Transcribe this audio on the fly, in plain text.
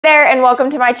There and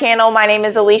welcome to my channel. My name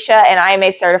is Alicia and I am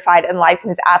a certified and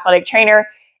licensed athletic trainer.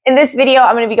 In this video,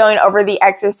 I'm going to be going over the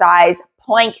exercise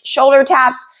plank shoulder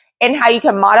taps and how you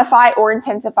can modify or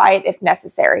intensify it if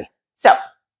necessary. So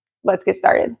let's get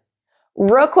started.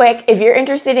 Real quick, if you're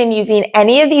interested in using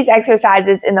any of these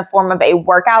exercises in the form of a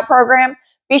workout program,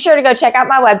 be sure to go check out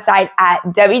my website at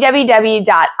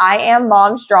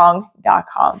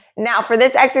www.IamMomStrong.com. Now for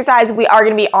this exercise, we are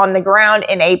going to be on the ground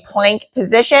in a plank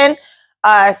position.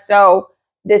 So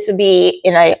this would be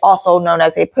also known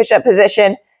as a push-up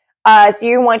position. So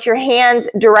you want your hands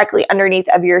directly underneath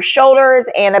of your shoulders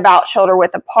and about shoulder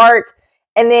width apart.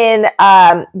 And then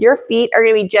your feet are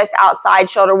going to be just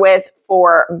outside shoulder width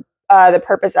for the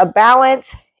purpose of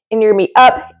balance. And you're going to be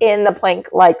up in the plank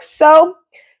like so,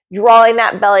 drawing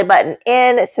that belly button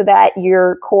in so that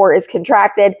your core is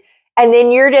contracted. And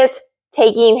then you're just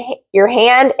taking your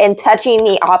hand and touching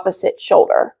the opposite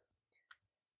shoulder.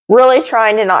 Really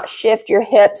trying to not shift your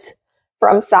hips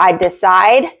from side to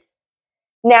side.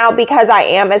 Now, because I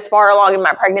am as far along in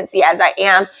my pregnancy as I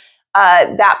am,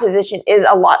 that position is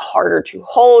a lot harder to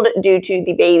hold due to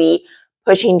the baby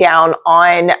pushing down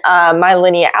on my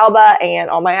linea alba and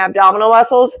all my abdominal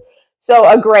muscles. So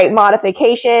a great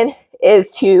modification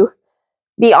is to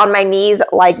be on my knees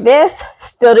like this,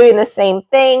 still doing the same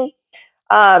thing,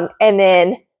 and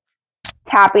then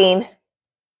tapping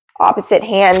opposite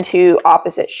hand to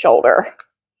opposite shoulder.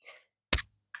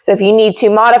 So if you need to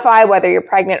modify, whether you're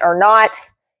pregnant or not,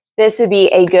 this would be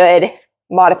a good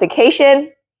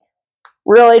modification.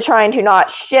 Really trying to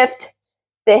not shift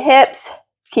the hips,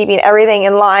 keeping everything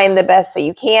in line the best that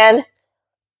you can.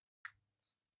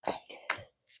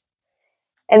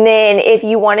 And then if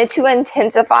you wanted to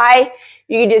intensify,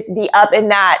 you could just be up in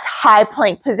that high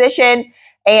plank position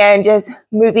and just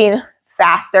moving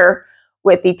faster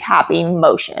with the tapping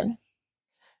motion.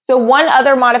 So one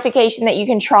other modification that you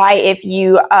can try if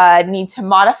you need to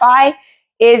modify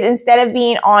is instead of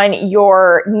being on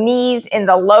your knees in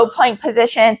the low plank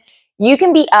position, you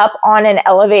can be up on an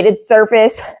elevated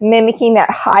surface, mimicking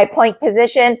that high plank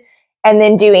position, and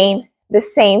then doing the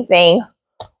same thing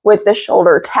with the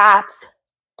shoulder taps.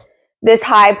 This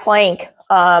high plank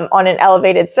on an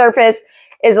elevated surface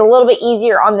is a little bit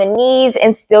easier on the knees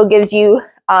and still gives you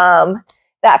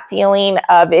that feeling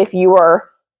of if you were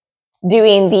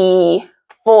doing the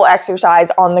full exercise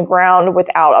on the ground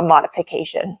without a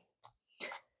modification.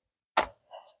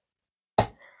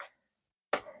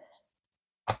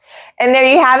 And there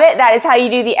you have it. That is how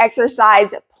you do the exercise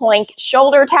plank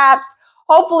shoulder taps.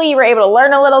 Hopefully you were able to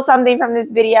learn a little something from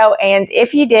this video. And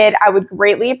if you did, I would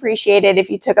greatly appreciate it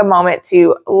if you took a moment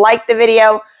to like the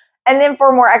video. And then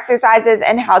for more exercises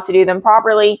and how to do them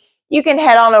properly, you can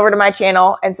head on over to my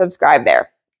channel and subscribe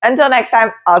there. Until next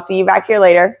time, I'll see you back here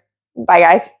later. Bye,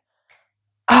 guys.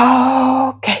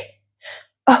 Okay.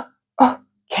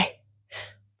 Okay.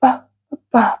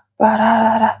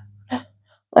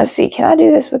 Let's see. Can I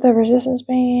do this with a resistance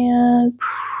band?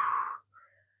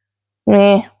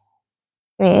 Not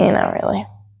really.